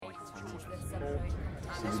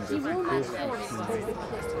All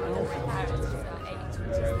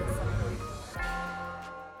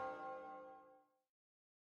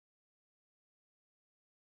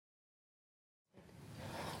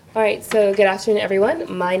right, so good afternoon,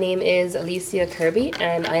 everyone. My name is Alicia Kirby,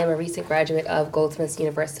 and I am a recent graduate of Goldsmiths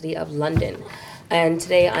University of London. And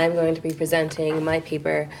today I'm going to be presenting my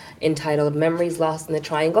paper entitled Memories Lost in the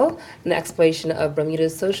Triangle, an exploration of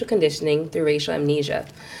Bermuda's social conditioning through racial amnesia.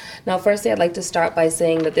 Now, firstly, I'd like to start by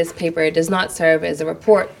saying that this paper does not serve as a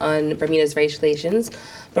report on Bermuda's racial relations,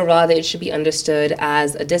 but rather it should be understood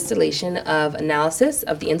as a distillation of analysis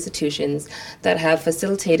of the institutions that have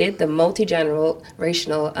facilitated the multi-generational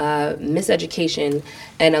miseducation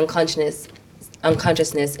and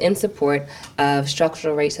unconsciousness in support of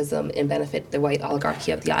structural racism in benefit of the white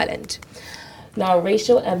oligarchy of the island. Now,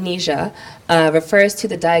 racial amnesia refers to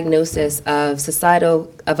the diagnosis of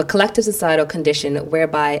a collective societal condition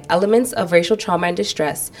whereby elements of racial trauma and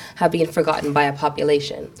distress have been forgotten by a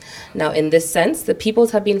population. Now, in this sense, the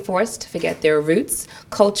peoples have been forced to forget their roots,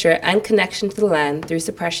 culture, and connection to the land through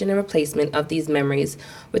suppression and replacement of these memories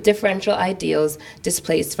with differential ideals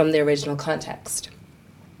displaced from their original context.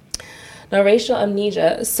 Now, racial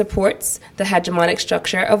amnesia supports the hegemonic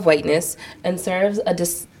structure of whiteness and serves a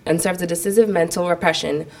decisive mental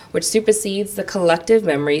repression which supersedes the collective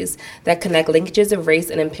memories that connect linkages of race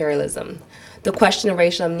and imperialism. The question of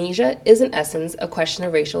racial amnesia is, in essence, a question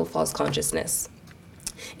of racial false consciousness.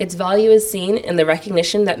 Its value is seen in the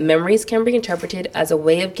recognition that memories can be interpreted as a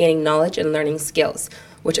way of gaining knowledge and learning skills,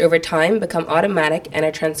 which over time become automatic and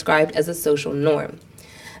are transcribed as a social norm.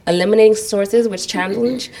 Eliminating sources which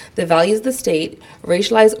challenge the values of the state,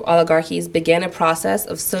 racialized oligarchies began a process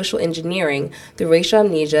of social engineering through racial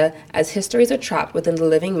amnesia as histories are trapped within the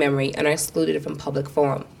living memory and are excluded from public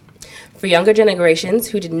forum. For younger generations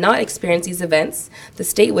who did not experience these events, the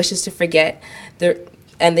state wishes to forget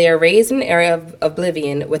and they are raised in an era of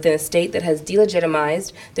oblivion within a state that has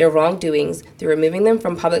delegitimized their wrongdoings through removing them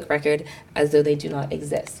from public record as though they do not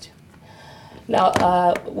exist. Now,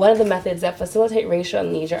 one of the methods that facilitate racial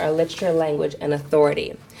amnesia are literature, language, and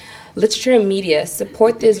authority. Literature and media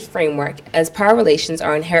support this framework as power relations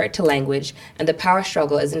are inherent to language and the power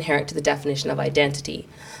struggle is inherent to the definition of identity.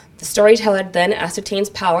 The storyteller then ascertains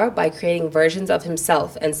power by creating versions of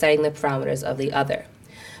himself and setting the parameters of the other.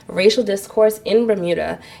 Racial discourse in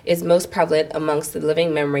Bermuda is most prevalent amongst the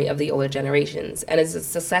living memory of the older generations and is a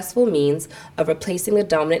successful means of replacing the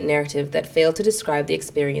dominant narrative that failed to describe the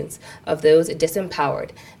experience of those disempowered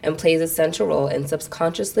and plays a central role in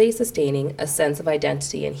subconsciously sustaining a sense of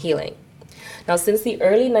identity and healing. Now, since the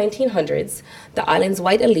early 1900s, the island's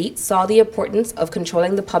white elite saw the importance of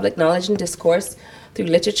controlling the public knowledge and discourse through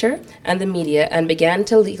literature and the media and began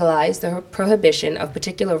to legalize the prohibition of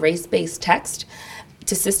particular race-based text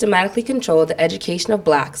to systematically control the education of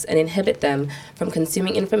blacks and inhibit them from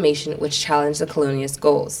consuming information which challenged the colonialist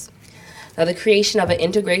goals. Now, the creation of an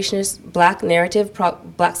integrationist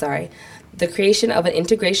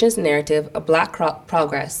narrative of black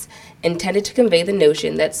progress, intended to convey the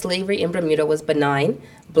notion that slavery in Bermuda was benign,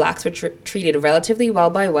 blacks were treated relatively well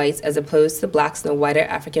by whites as opposed to blacks in the wider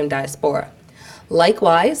African diaspora.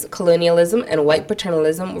 Likewise, colonialism and white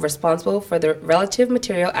paternalism were responsible for the relative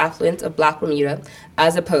material affluence of Black Bermuda,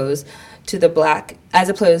 as opposed to the black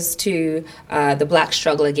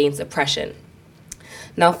struggle against oppression.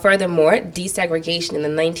 Now, furthermore, desegregation in the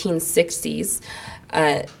 1960s,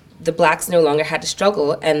 the blacks no longer had to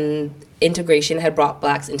struggle, and integration had brought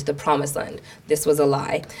blacks into the promised land. This was a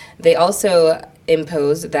lie. They also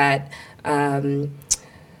imposed that.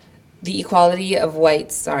 They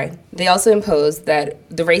also imposed that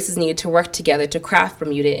the races needed to work together to craft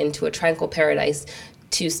Bermuda into a tranquil paradise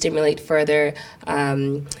to stimulate further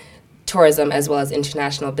tourism as well as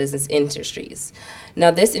international business industries. Now,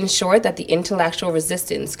 this ensured that the intellectual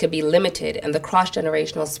resistance could be limited and the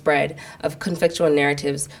cross-generational spread of conflictual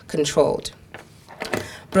narratives controlled.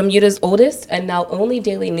 Bermuda's oldest and now only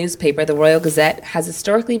daily newspaper, the Royal Gazette, has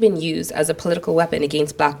historically been used as a political weapon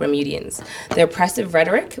against Black Bermudians. The oppressive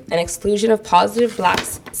rhetoric and exclusion of positive Black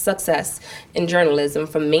success in journalism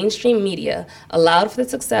from mainstream media allowed for the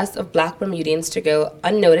success of Black Bermudians to go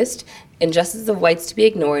unnoticed, injustice of whites to be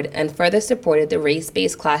ignored, and further supported the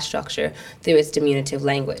race-based class structure through its diminutive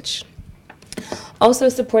language. Also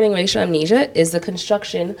supporting racial amnesia is the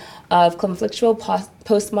construction of conflictual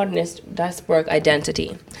postmodernist diasporic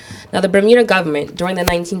identity. Now, the Bermuda government during the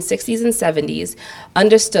 1960s and 70s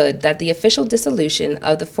understood that the official dissolution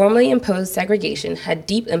of the formerly imposed segregation had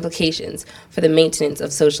deep implications for the maintenance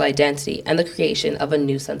of social identity and the creation of a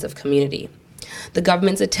new sense of community. The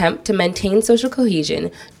government's attempt to maintain social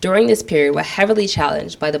cohesion during this period were heavily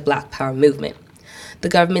challenged by the Black Power movement. The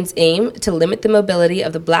government's aim to limit the mobility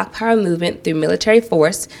of the Black Power movement through military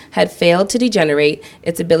force had failed to degenerate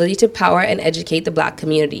its ability to power and educate the Black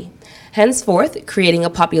community, henceforth creating a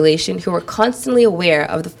population who were constantly aware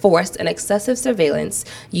of the forced and excessive surveillance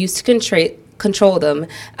used to control them,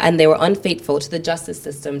 and they were unfaithful to the justice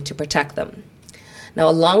system to protect them. Now,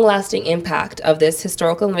 a long-lasting impact of this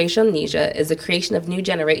historical and racial amnesia is the creation of new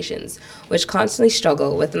generations, which constantly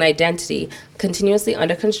struggle with an identity continuously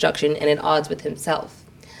under construction and at odds with himself.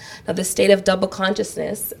 Now, this state of double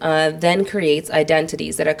consciousness then creates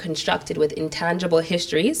identities that are constructed with intangible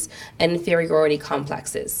histories and inferiority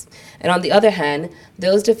complexes. And on the other hand,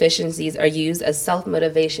 those deficiencies are used as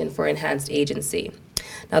self-motivation for enhanced agency.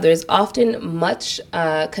 Now, there is often much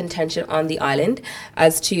contention on the island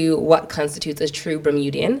as to what constitutes a true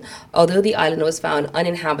Bermudian, although the island was found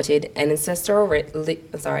uninhabited and ancestral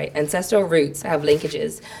roots have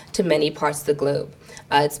linkages to many parts of the globe.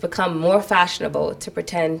 It's become more fashionable to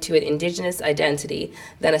pretend to an indigenous identity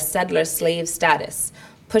than a settler slave status,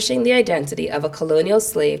 pushing the identity of a colonial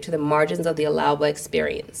slave to the margins of the allowable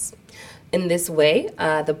experience. In this way,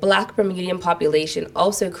 the Black Bermudian population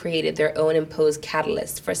also created their own imposed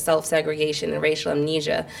catalyst for self-segregation and racial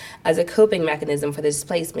amnesia as a coping mechanism for the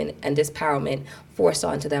displacement and disempowerment forced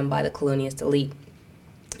onto them by the colonialist elite.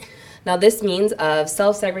 Now, this means of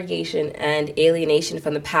self-segregation and alienation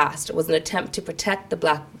from the past was an attempt to protect the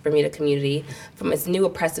Black Bermuda community from its new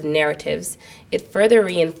oppressive narratives. It further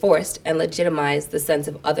reinforced and legitimized the sense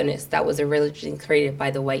of otherness that was originally created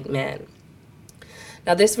by the white man.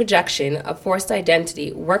 Now, this rejection of forced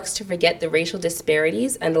identity works to forget the racial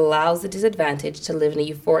disparities and allows the disadvantaged to live in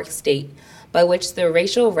a euphoric state by which the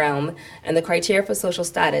racial realm and the criteria for social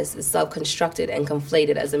status is self-constructed and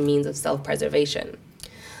conflated as a means of self-preservation.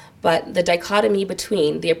 But the dichotomy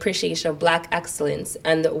between the appreciation of Black excellence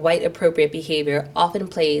and the white appropriate behavior often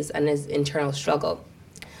plays an internal struggle.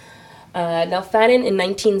 Now, Fanon in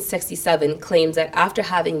 1967 claims that after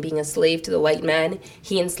having been a slave to the white man,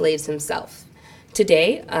 he enslaves himself.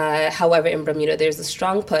 Today, however, in Bermuda, there's a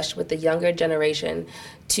strong push with the younger generation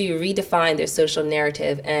to redefine their social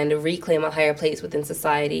narrative and reclaim a higher place within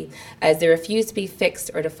society, as they refuse to be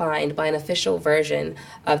fixed or defined by an official version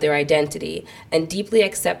of their identity and deeply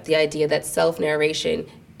accept the idea that self-narration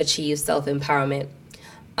achieves self-empowerment.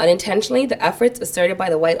 Unintentionally, the efforts asserted by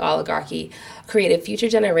the white oligarchy created future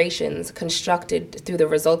generations constructed through the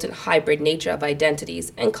resultant hybrid nature of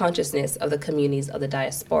identities and consciousness of the communities of the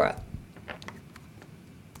diaspora.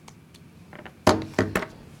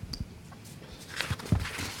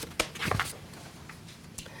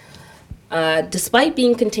 Despite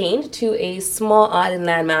being contained to a small island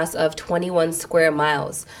landmass of 21 square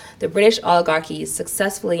miles, the British oligarchy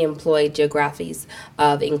successfully employed geographies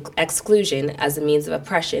of exclusion as a means of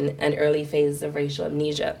oppression and early phases of racial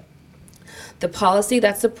amnesia. The policy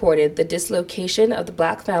that supported the dislocation of the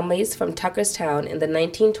Black families from Tuckerstown in the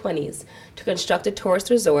 1920s to construct a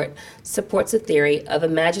tourist resort supports a theory of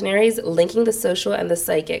imaginaries linking the social and the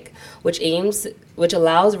psychic, which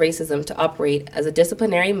allows racism to operate as a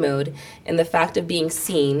disciplinary mode, and the fact of being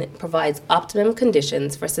seen provides optimum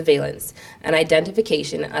conditions for surveillance and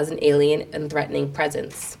identification as an alien and threatening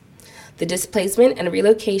presence. The displacement and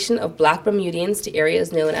relocation of Black Bermudians to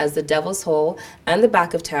areas known as the Devil's Hole and the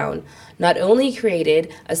back of town not only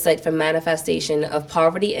created a site for manifestation of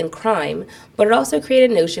poverty and crime, but it also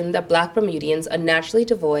created a notion that Black Bermudians are naturally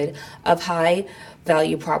devoid of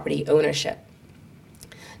high-value property ownership.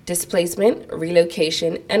 Displacement,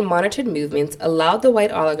 relocation, and monitored movements allowed the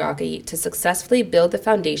white oligarchy to successfully build the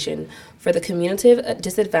foundation for the cumulative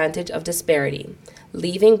disadvantage of disparity,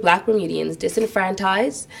 leaving Black Bermudians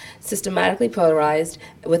disenfranchised, systematically polarized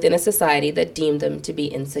within a society that deemed them to be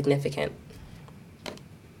insignificant.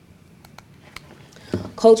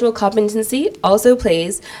 Cultural competency also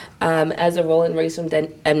plays as a role in racial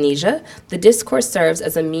amnesia. The discourse serves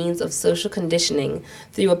as a means of social conditioning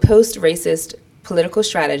through a post-racist political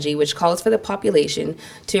strategy which calls for the population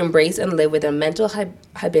to embrace and live with a mental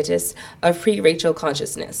habitus of pre-racial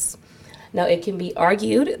consciousness. Now, it can be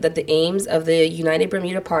argued that the aims of the United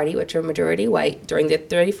Bermuda Party, which are majority white, during their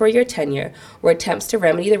 34-year tenure were attempts to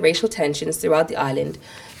remedy the racial tensions throughout the island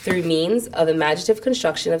through means of imaginative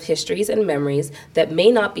construction of histories and memories that may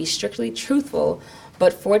not be strictly truthful,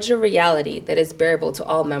 but forge a reality that is bearable to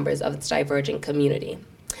all members of its divergent community.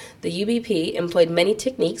 The UBP employed many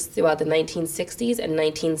techniques throughout the 1960s and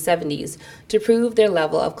 1970s to prove their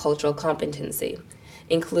level of cultural competency,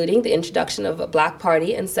 including the introduction of a Black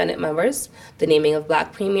Party and Senate members, the naming of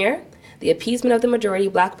Black Premier, the appeasement of the majority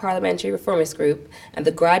Black Parliamentary Reformist Group, and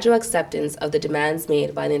the gradual acceptance of the demands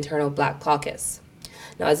made by an internal Black caucus.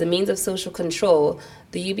 Now, as a means of social control,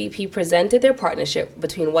 the UBP presented their partnership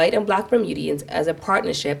between white and black Bermudians as a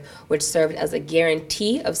partnership which served as a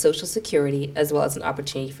guarantee of social security as well as an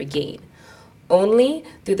opportunity for gain. Only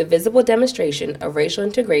through the visible demonstration of racial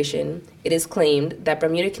integration, it is claimed that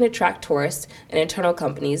Bermuda can attract tourists and internal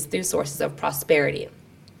companies through sources of prosperity.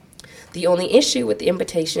 The only issue with the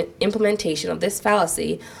implementation of this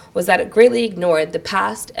fallacy was that it greatly ignored the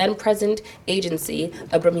past and present agency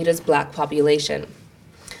of Bermuda's black population.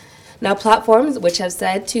 Now, platforms which have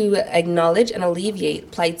said to acknowledge and alleviate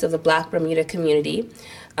plights of the black Bermuda community,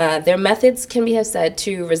 their methods can be said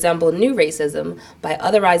to resemble new racism by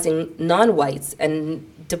otherizing non-whites and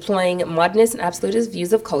deploying modernist and absolutist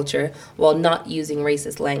views of culture while not using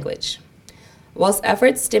racist language. Whilst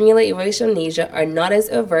efforts to stimulate racial amnesia are not as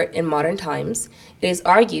overt in modern times, it is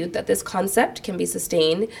argued that this concept can be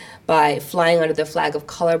sustained by flying under the flag of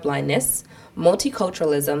colorblindness,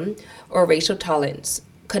 multiculturalism, or racial tolerance,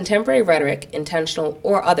 contemporary rhetoric, intentional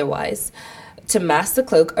or otherwise, to mask the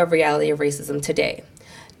cloak of reality of racism today,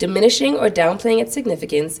 diminishing or downplaying its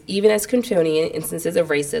significance even as condoning instances of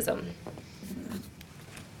racism.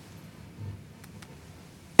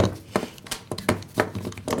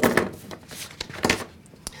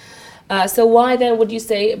 So why then would you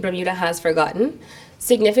say Bermuda has forgotten?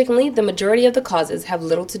 Significantly, the majority of the causes have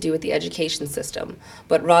little to do with the education system,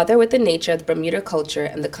 but rather with the nature of the Bermuda culture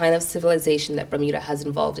and the kind of civilization that Bermuda has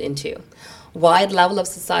evolved into. Wide level of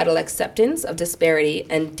societal acceptance of disparity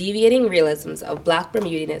and deviating realisms of black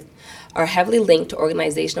Bermudians are heavily linked to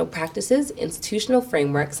organizational practices, institutional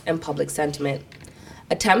frameworks, and public sentiment.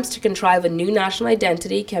 Attempts to contrive a new national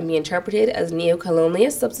identity can be interpreted as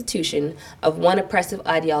neo-colonialist substitution of one oppressive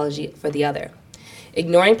ideology for the other,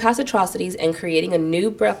 ignoring past atrocities and creating a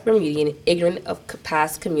new black Bermudian ignorant of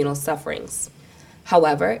past communal sufferings.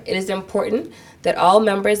 However, it is important that all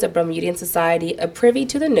members of Bermudian society are privy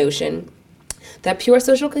to the notion that pure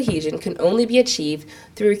social cohesion can only be achieved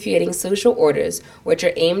through creating social orders which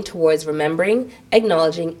are aimed towards remembering,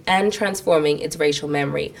 acknowledging, and transforming its racial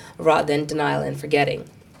memory, rather than denial and forgetting.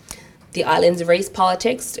 The island's race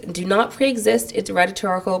politics do not pre-exist its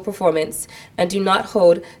rhetorical performance and do not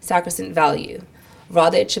hold sacrosanct value.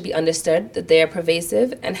 Rather, it should be understood that they are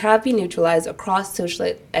pervasive and have been neutralized across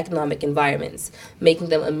social economic environments, making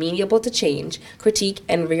them amenable to change, critique,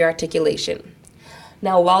 and re-articulation.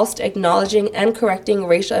 Now, whilst acknowledging and correcting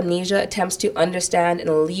racial amnesia attempts to understand and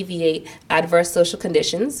alleviate adverse social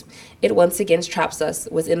conditions, it once again traps us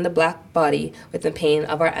within the black body with the pain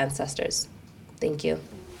of our ancestors. Thank you.